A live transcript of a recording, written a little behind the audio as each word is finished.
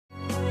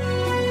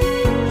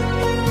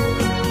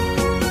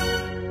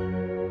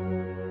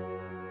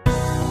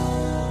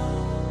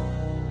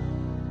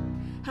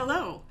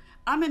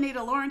I'm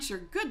Anita Lawrence, your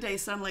Good Day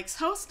Sun Lakes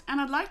host,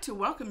 and I'd like to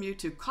welcome you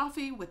to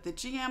Coffee with the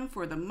GM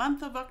for the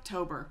month of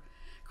October.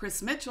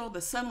 Chris Mitchell, the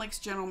Sun Lakes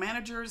General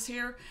Manager, is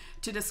here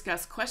to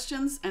discuss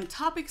questions and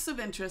topics of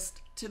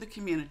interest to the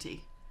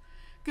community.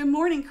 Good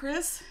morning,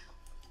 Chris.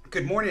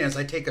 Good morning as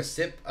I take a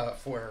sip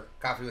for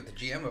Coffee with the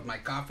GM of my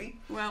coffee.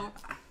 Well,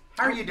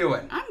 how are you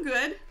doing? I'm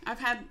good. I've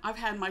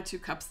had my 2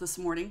 cups this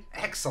morning.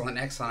 Excellent.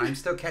 I'm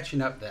still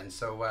catching up then,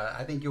 so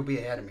I think you'll be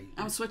ahead of me.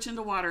 I'm switching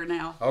to water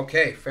now.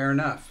 Okay, fair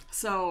enough.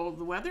 So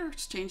the weather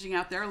is changing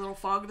out there. A little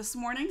fog this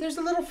morning. There's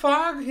a little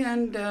fog,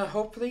 and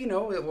hopefully,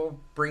 it will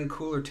bring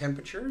cooler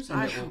temperatures,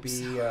 and it will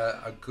be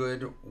a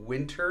good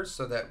winter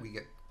so that we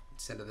get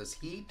into this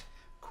heat,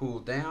 cool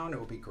down. It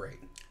will be great.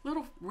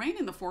 Little rain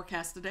in the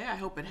forecast today. I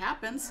hope it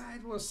happens.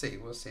 We'll see.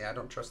 I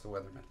don't trust the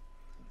weatherman.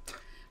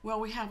 Well,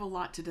 we have a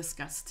lot to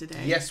discuss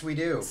today. Yes, we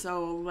do.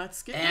 So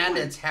let's get And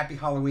going. it's Happy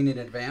Halloween in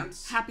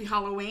advance. Happy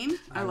Halloween.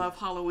 I love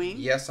Halloween.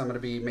 Yes, I'm going to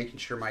be making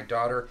sure my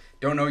daughter,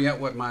 don't know yet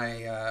what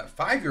my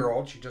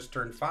 5-year-old, she just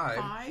turned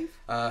 5.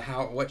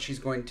 What she's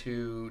going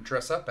to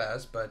dress up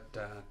as, but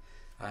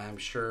I'm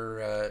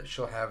sure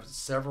she'll have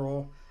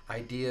several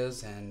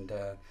ideas, and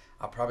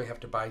I'll probably have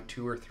to buy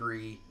 2 or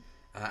 3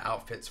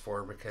 outfits for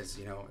her because,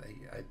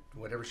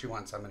 whatever she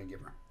wants, I'm going to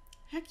give her.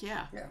 Heck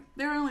yeah. Yeah.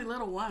 They're only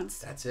little ones.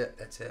 That's it.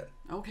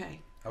 Okay.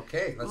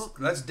 Okay,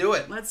 let's do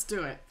it. Let's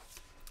do it.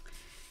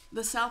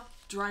 The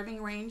South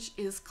Driving Range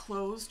is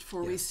closed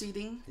for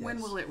reseeding. Yes.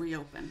 When will it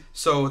reopen?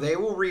 So they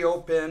will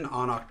reopen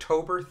on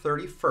October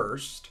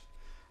 31st.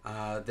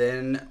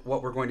 Then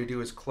what we're going to do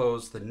is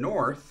close the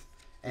north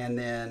and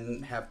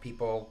then have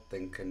people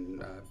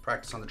can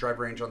practice on the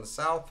driving range on the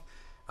south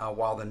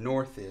while the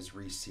north is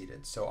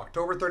reseeded. So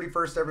October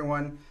 31st,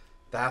 everyone,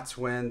 that's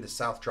when the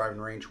South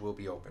Driving Range will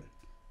be open.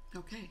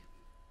 Okay.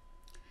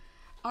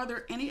 Are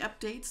there any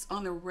updates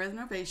on the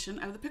renovation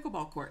of the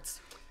pickleball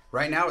courts?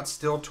 Right now, it's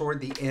still toward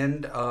the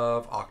end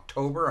of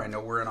October. I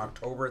know we're in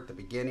October at the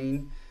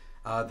beginning.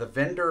 The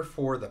vendor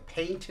for the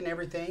paint and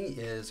everything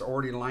is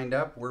already lined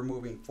up. We're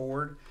moving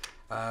forward.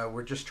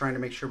 We're just trying to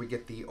make sure we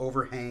get the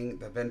overhang,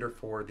 the vendor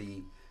for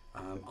the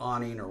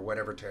awning or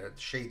whatever to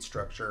shade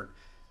structure.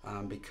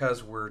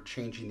 Because we're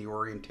changing the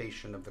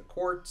orientation of the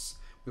courts,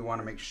 we want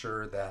to make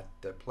sure that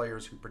the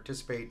players who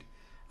participate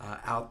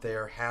out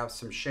there have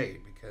some shade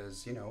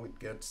because it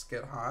gets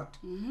hot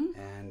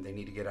and they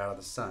need to get out of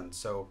the sun.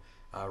 So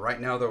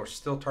right now though,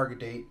 still target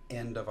date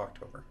end of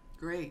October.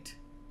 Great.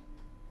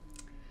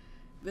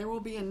 There will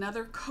be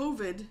another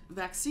COVID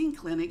vaccine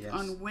clinic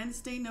on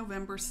Wednesday,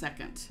 November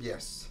 2nd.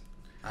 Yes.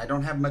 I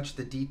don't have much of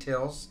the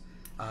details.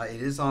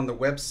 It is on the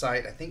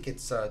website. I think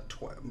it's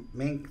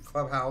main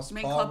clubhouse.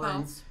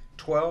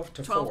 12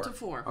 to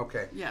 4.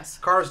 Okay. Yes.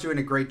 Cara's doing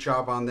a great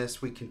job on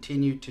this. We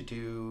continue to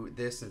do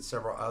this and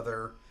several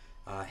other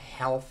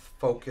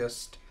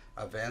health-focused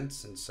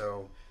events, and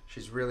so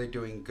she's really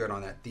doing good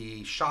on that.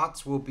 The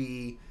shots will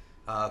be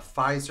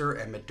Pfizer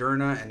and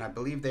Moderna, and I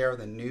believe they are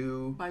the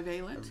new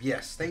bivalent.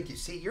 Yes, thank you.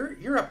 See,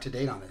 you're up to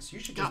date on this. You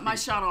should got my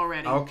shot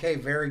already. Okay,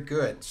 very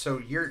good.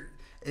 So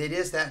it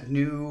is that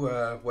new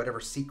whatever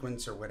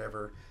sequence or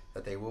whatever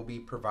that they will be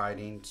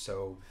providing.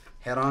 So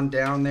head on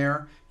down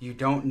there. You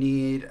don't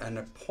need an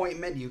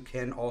appointment. You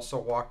can also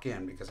walk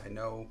in because I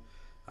know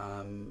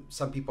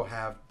some people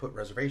have put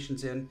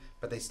reservations in,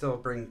 but they still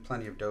bring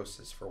plenty of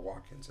doses for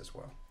walk-ins as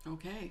well.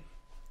 Okay.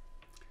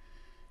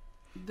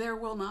 There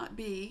will not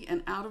be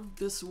an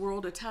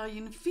out-of-this-world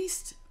Italian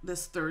feast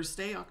this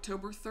Thursday,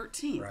 October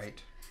 13th.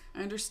 Right.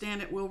 I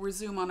understand it will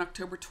resume on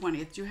October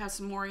 20th. Do you have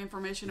some more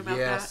information about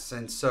that? Yes,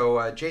 and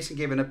so Jason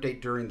gave an update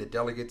during the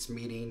delegates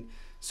meeting.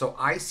 So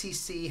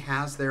ICC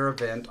has their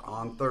event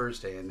on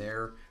Thursday, and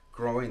they're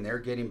growing. They're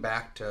getting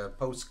back to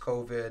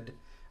post-COVID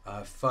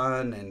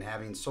fun and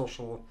having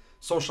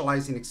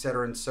socializing,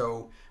 etc. And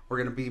so we're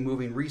going to be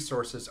moving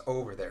resources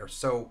over there.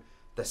 So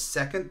the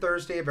second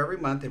Thursday of every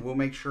month, and we'll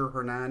make sure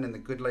Hernan and the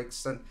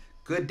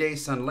Good Day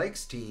Sun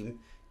Lakes team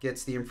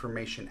gets the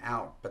information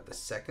out. But the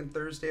second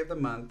Thursday of the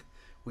month,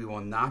 we will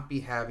not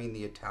be having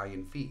the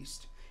Italian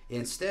feast.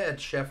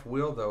 Instead, Chef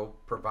will, though,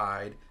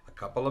 provide a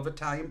couple of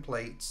Italian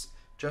plates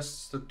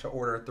just to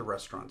order at the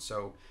restaurant.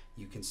 So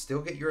you can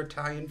still get your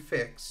Italian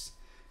fix,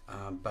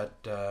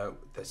 but the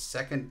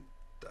second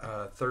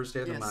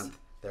Thursday of the month,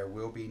 there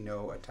will be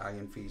no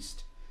Italian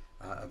feast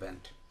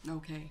event.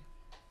 Okay.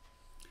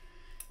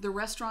 The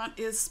restaurant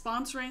is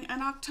sponsoring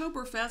an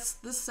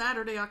Oktoberfest this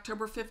Saturday,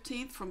 October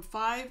 15th from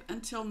 5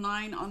 until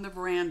 9 on the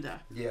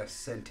veranda.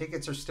 Yes, and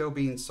tickets are still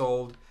being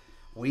sold.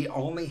 We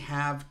only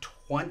have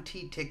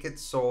 20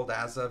 tickets sold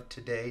as of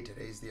today.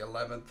 Today's the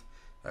 11th.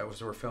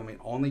 We're filming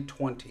only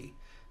 20.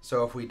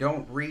 So if we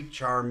don't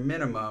reach our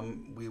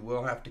minimum, we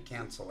will have to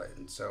cancel it.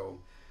 And so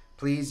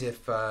please,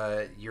 if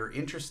you're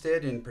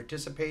interested in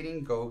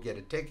participating, go get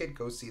a ticket.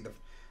 Go see the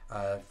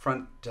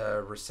front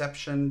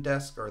reception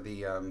desk or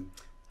the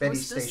Betty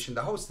station,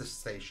 the hostess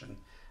station.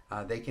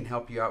 They can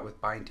help you out with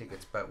buying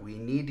tickets. But we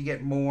need to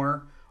get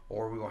more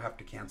or we will have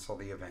to cancel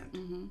the event.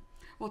 Mm-hmm.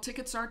 Well,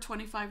 tickets are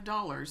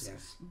 $25.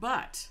 Yes.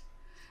 But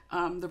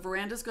The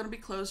veranda is going to be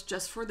closed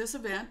just for this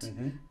event,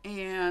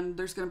 and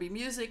there's going to be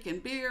music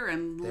and beer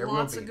and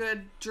lots of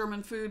good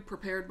German food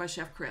prepared by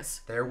Chef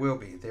Chris. There will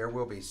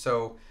be.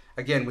 So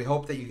again, we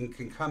hope that you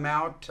can come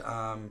out.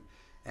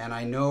 And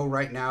I know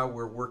right now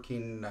we're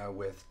working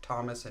with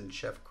Thomas and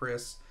Chef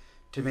Chris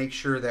to make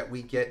sure that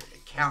we get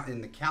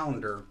in the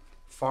calendar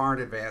far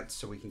in advance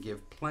so we can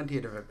give plenty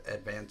of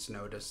advance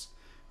notice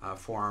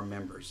for our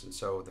members. And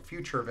so the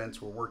future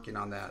events, we're working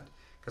on that,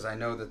 because I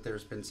know that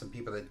there's been some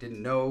people that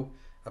didn't know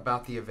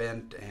about the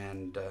event,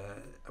 and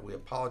we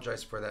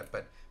apologize for that,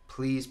 but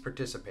please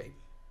participate.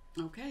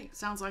 Okay,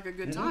 sounds like a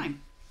good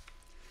time.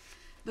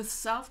 The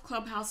South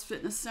Clubhouse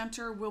Fitness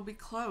Center will be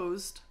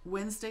closed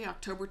Wednesday,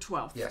 October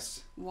 12th.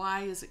 Yes.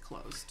 Why is it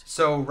closed?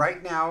 So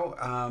right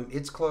now,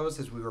 it's closed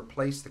as we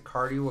replace the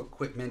cardio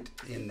equipment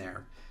in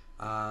there.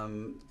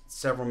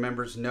 Several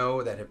members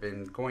know that have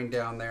been going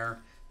down there.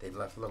 They've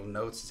left little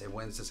notes to say,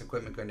 when's this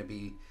equipment going to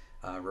be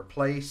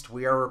replaced?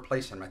 We are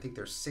replacing them. I think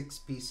there's 6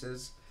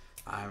 pieces.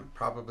 I'm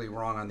probably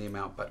wrong on the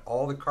amount, but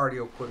all the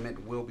cardio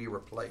equipment will be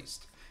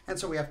replaced. And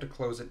so we have to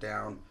close it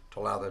down to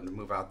allow them to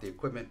move out the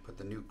equipment, put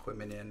the new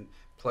equipment in,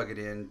 plug it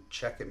in,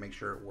 check it, make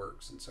sure it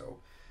works. And so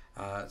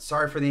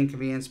sorry for the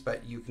inconvenience,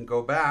 but you can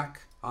go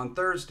back on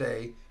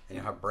Thursday and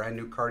you'll have brand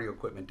new cardio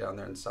equipment down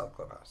there in the South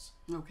Clubhouse.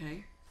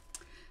 Okay.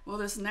 Well,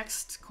 this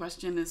next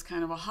question is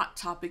kind of a hot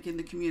topic in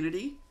the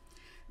community.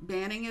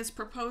 Banning is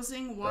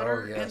proposing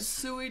water and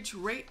sewage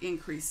rate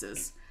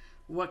increases.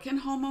 What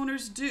can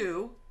homeowners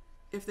do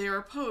if they are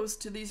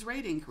opposed to these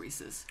rate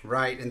increases?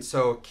 Right, and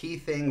so a key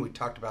thing, we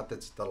talked about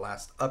this at the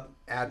last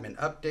admin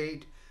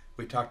update.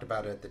 We talked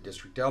about it at the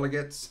district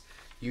delegates.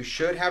 You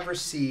should have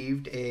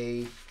received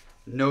a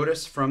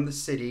notice from the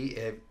city,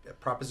 a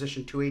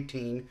Proposition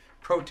 218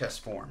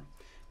 protest form.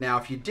 Now,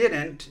 if you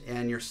didn't,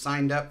 and you're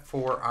signed up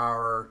for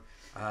our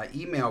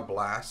email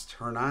blast,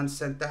 Hernan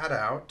sent that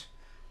out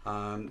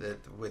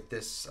with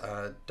this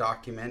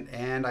document,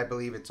 and I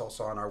believe it's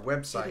also on our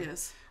website. It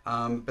is.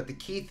 But the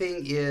key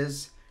thing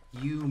is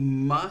you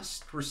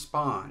must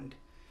respond.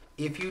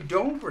 If you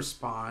don't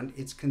respond,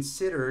 it's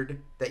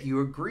considered that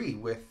you agree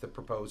with the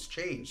proposed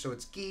change. So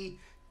it's key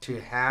to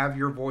have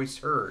your voice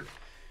heard.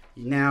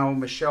 Now,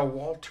 Michelle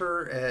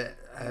Walter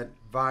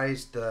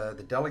advised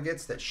the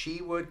delegates that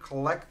she would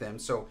collect them.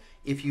 So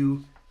if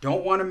you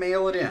don't want to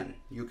mail it in,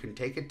 you can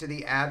take it to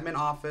the admin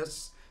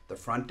office, the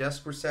front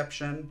desk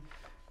reception,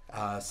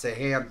 say,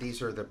 hey,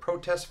 these are the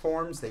protest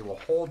forms. They will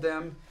hold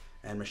them.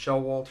 And Michelle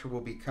Walter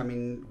will be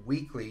coming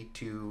weekly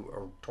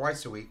or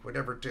twice a week,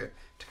 whatever, to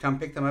come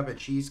pick them up. And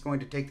she's going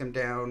to take them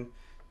down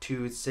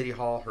to City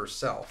Hall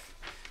herself.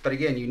 But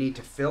again, you need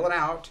to fill it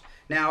out.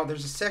 Now,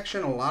 there's a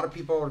section a lot of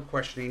people are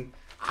questioning.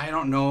 I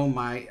don't know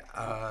my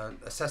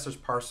assessor's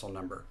parcel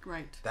number.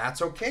 Right.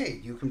 That's okay.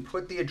 You can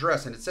put the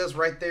address. And it says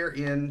right there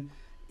in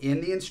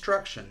the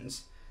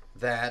instructions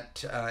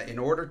that in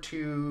order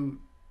to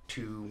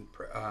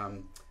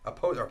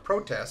oppose or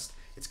protest,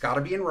 it's got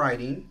to be in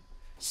writing.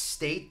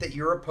 State that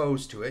you're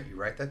opposed to it. You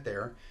write that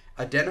there.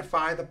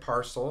 Identify the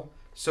parcel.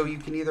 So you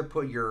can either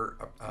put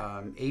your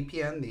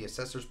APN, the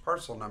assessor's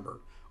parcel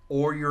number,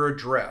 or your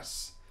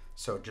address.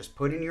 So just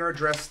putting your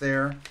address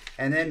there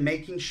and then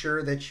making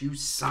sure that you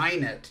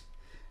sign it.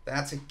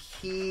 That's a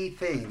key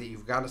thing, that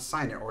you've got to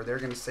sign it, or they're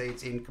going to say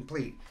it's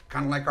incomplete.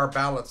 Kind of like our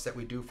ballots that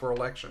we do for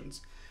elections.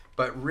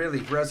 But really,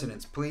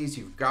 residents, please,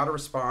 you've got to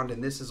respond.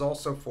 And this is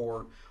also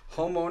for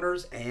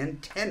homeowners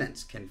and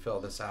tenants can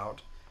fill this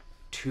out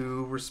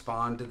to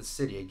respond to the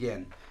city.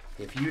 Again,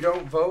 if you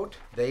don't vote,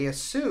 they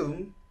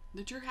assume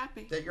that you're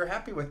happy. That you're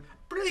happy with,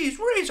 please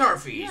raise our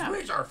fees,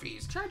 raise our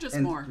fees. Charge us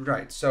more.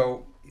 Right,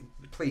 so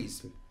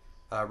please,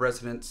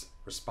 residents,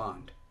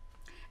 respond.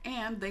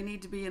 And they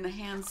need to be in the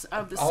hands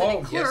of the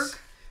city clerk. Yes.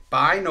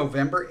 By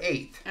November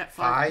 8th. At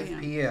 5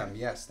 p.m.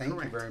 Yes, thank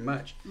you very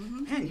much.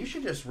 Man, you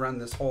should just run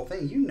this whole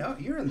thing. You know,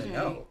 you're in the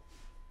know.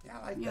 Yeah,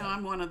 I like that. You know,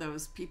 I'm one of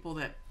those people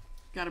that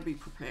got to be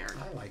prepared.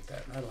 I like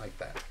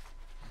that.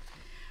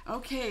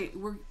 Okay,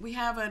 we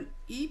have an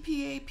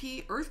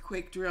EPAP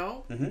earthquake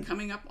drill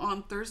coming up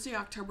on Thursday,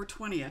 October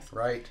 20th.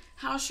 Right.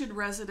 How should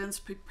residents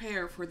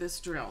prepare for this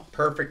drill?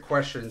 Perfect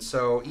question.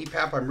 So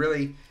EPAP, I'm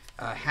really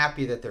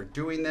happy that they're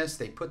doing this.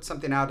 They put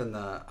something out in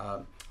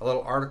a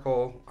little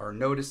article or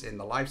notice in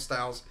the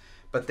Lifestyles.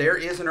 But there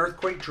is an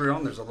earthquake drill,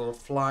 and there's a little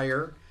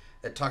flyer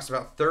that talks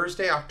about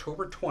Thursday,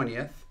 October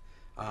 20th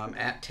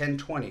at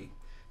 10:20.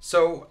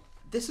 So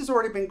this has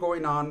already been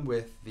going on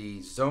with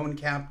the zone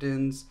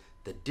captains,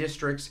 the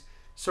districts.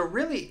 So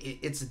really,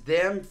 it's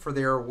them for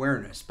their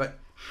awareness. But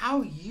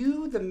how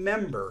you, the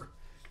member,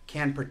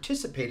 can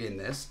participate in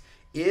this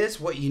is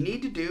what you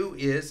need to do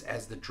is,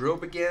 as the drill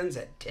begins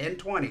at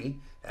 10:20,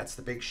 that's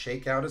the big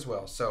shakeout as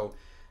well. So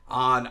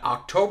on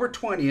October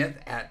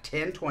 20th at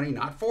 10:20,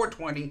 not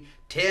 4:20,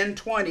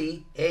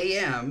 10:20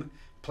 a.m.,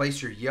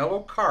 place your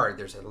yellow card.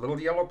 There's a little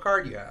yellow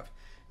card you have,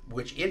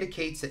 which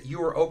indicates that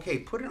you are okay.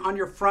 Put it on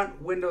your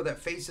front window that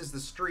faces the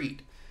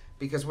street,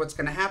 because what's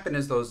going to happen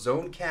is those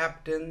zone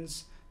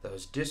captains,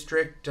 those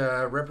district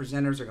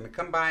representatives are going to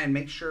come by and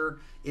make sure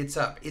it's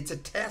up. It's a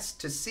test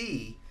to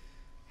see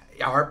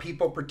Are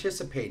people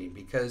participating?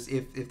 Because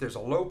if there's a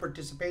low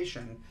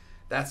participation,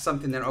 that's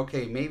something that,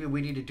 okay, maybe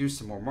we need to do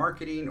some more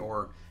marketing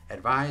or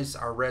advise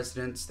our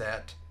residents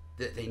that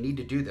they need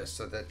to do this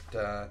so that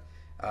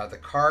the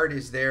card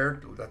is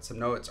there, lets them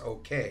know it's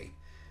okay.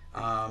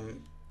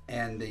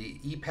 And the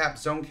EPAP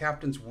zone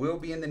captains will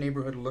be in the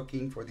neighborhood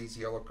looking for these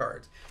yellow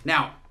cards.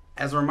 Now,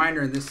 as a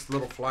reminder, and this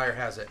little flyer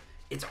has it,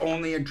 it's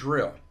only a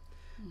drill.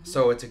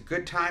 So it's a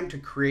good time to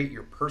create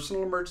your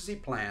personal emergency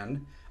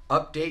plan,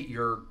 update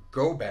your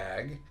go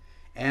bag,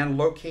 and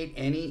locate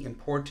any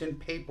important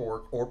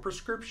paperwork or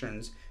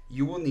prescriptions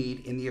you will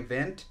need in the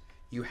event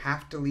you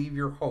have to leave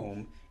your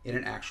home in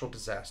an actual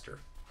disaster.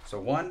 So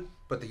one,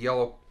 put the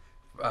yellow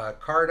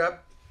card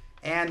up,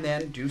 and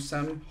then do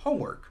some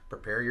homework.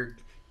 Prepare your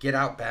get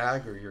out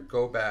bag or your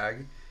go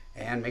bag,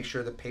 and make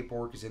sure the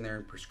paperwork is in there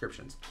and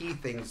prescriptions. Key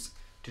things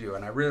to do.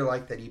 And I really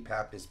like that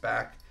EPAP is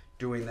back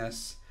doing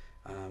this.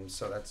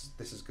 So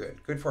this is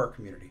good. Good for our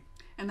community.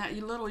 And that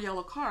little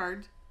yellow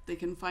card, they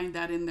can find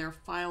that in their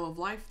file of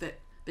life that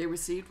they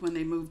received when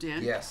they moved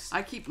in. Yes.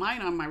 I keep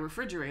mine on my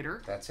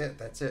refrigerator. That's it.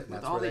 That's it. And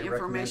With that's all where the they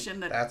information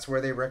recommend. that. That's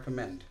where they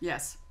recommend.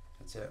 Yes.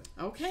 That's it.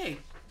 Okay.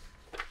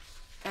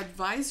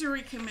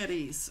 Advisory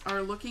committees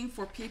are looking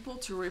for people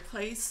to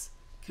replace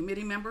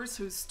committee members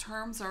whose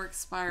terms are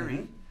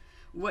expiring.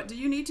 What do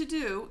you need to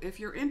do if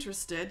you're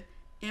interested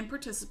in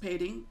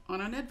participating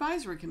on an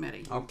advisory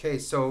committee? Okay,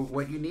 so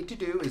what you need to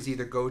do is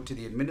either go to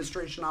the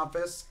administration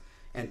office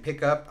and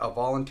pick up a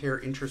volunteer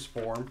interest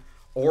form,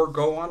 or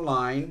go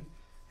online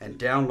and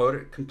download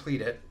it,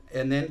 complete it,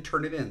 and then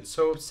turn it in.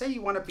 So say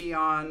you want to be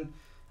on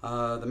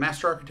the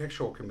Master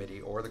Architectural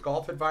Committee or the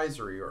Golf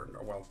Advisory or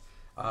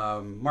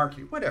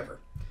marketing, whatever.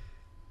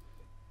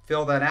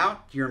 Fill that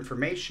out, your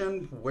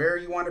information, where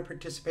you want to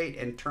participate,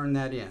 and turn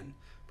that in.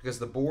 Because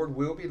the board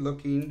will be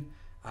looking,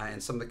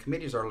 and some of the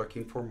committees are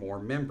looking for more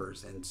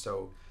members. And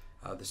so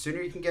the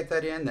sooner you can get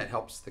that in, that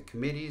helps the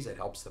committees, it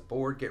helps the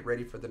board get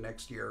ready for the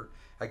next year.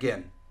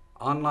 Again,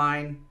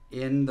 online,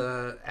 in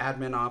the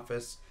admin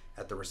office,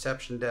 at the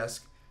reception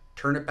desk,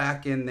 turn it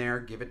back in there,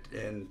 give it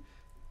in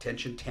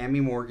attention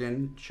Tammy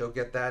Morgan. She'll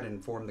get that and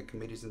inform the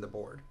committees and the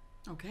board.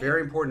 Okay.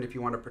 Very important if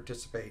you want to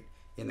participate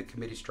in the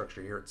committee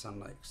structure here at Sun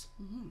Lakes.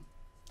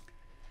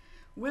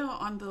 Well,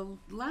 on the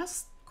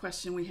last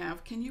question we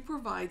have, can you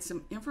provide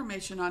some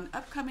information on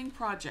upcoming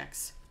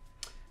projects?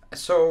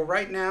 So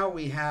right now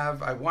we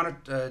have, I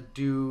want to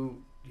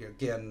do,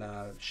 again,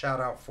 shout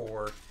out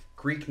for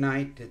Greek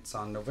Night. It's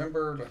on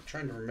November, I'm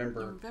trying to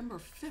remember. November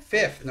 5th.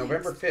 5th,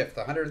 November 5th,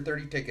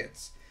 130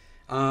 tickets.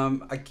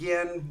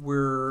 Again,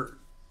 we're,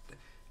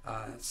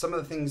 some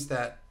of the things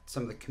that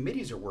some of the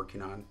committees are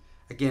working on.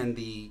 Again,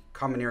 the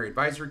Common Area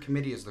Advisory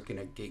Committee is looking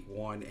at Gate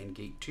 1 and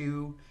Gate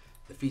 2,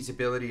 the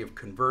feasibility of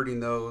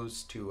converting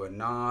those to a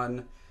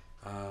non-water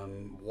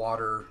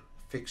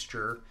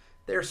fixture.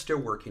 They're still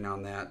working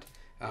on that.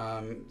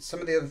 Some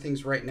of the other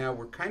things right now,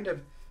 we're kind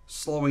of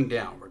slowing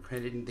down. We're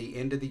kind of in the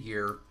end of the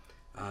year.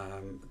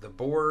 The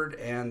board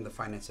and the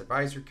Finance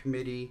Advisory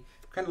Committee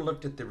kind of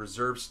looked at the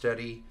reserve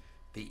study,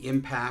 the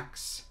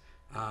impacts,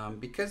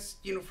 because,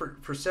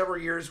 for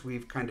several years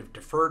we've kind of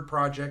deferred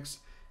projects.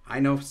 I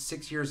know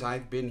 6 years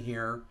I've been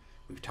here,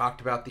 we've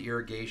talked about the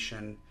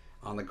irrigation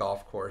on the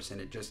golf course,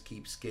 and it just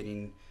keeps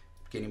getting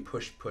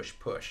pushed,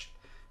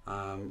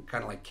 kind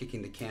of like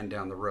kicking the can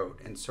down the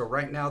road. And so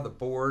right now the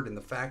board and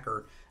the FAC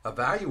are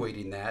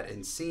evaluating that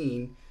and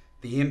seeing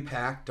the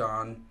impact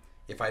on,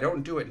 if I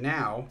don't do it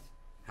now,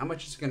 how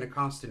much is it going to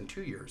cost in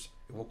 2 years?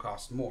 It will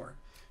cost more.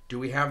 Do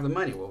we have the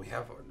money? Well, we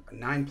have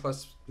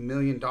 $9+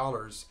 million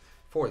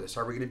for this.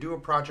 Are we going to do a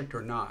project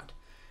or not?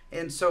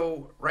 And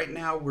so right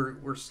now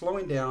we're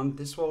slowing down.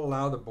 This will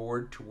allow the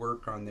board to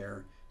work on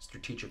their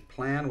strategic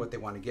plan, what they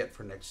want to get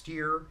for next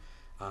year.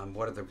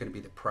 What are going to be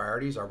the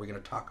priorities? Are we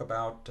going to talk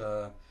about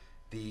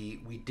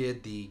we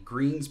did the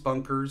greens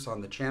bunkers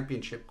on the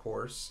championship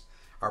course.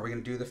 Are we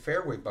going to do the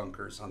fairway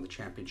bunkers on the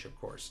championship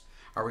course?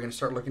 Are we going to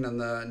start looking on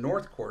the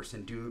north course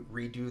and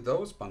redo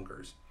those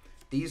bunkers?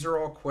 These are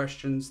all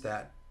questions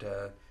that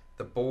the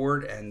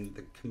board and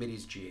the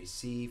committees,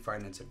 GAC,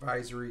 Finance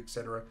Advisory,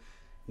 etc.,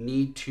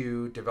 need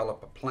to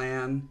develop a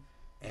plan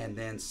and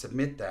then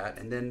submit that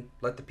and then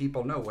let the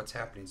people know what's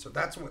happening. So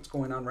that's what's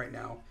going on right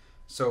now.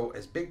 So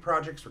as big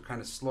projects, we're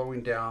kind of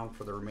slowing down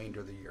for the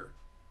remainder of the year.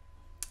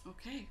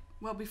 Okay.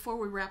 Well, before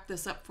we wrap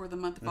this up for the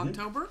month of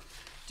October,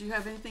 do you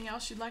have anything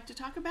else you'd like to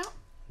talk about?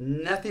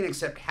 Nothing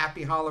except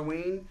happy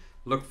Halloween.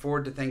 Look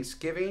forward to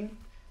Thanksgiving.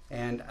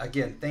 And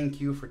again,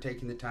 thank you for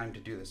taking the time to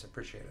do this. I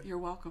appreciate it. You're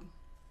welcome.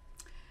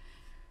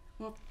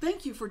 Well,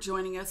 thank you for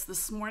joining us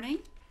this morning.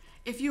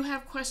 If you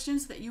have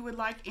questions that you would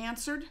like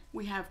answered,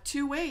 we have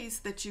 2 ways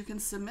that you can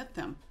submit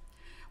them.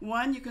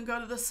 One, you can go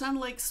to the Sun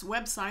Lakes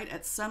website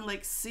at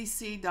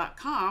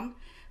sunlakescc.com,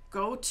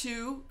 go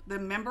to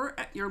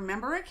your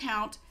member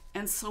account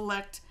and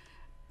select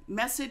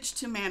Message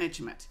to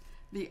Management.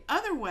 The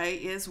other way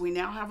is we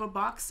now have a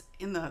box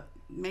in the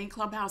main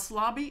clubhouse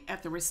lobby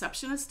at the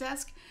receptionist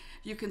desk.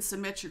 You can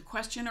submit your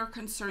question or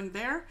concern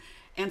there,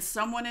 and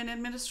someone in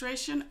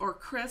administration or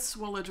Chris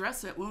will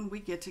address it when we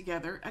get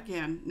together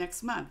again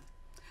next month.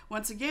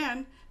 Once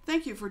again,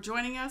 thank you for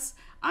joining us.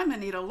 I'm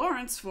Anita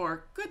Lawrence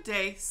for Good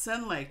Day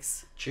Sun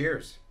Lakes.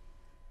 Cheers.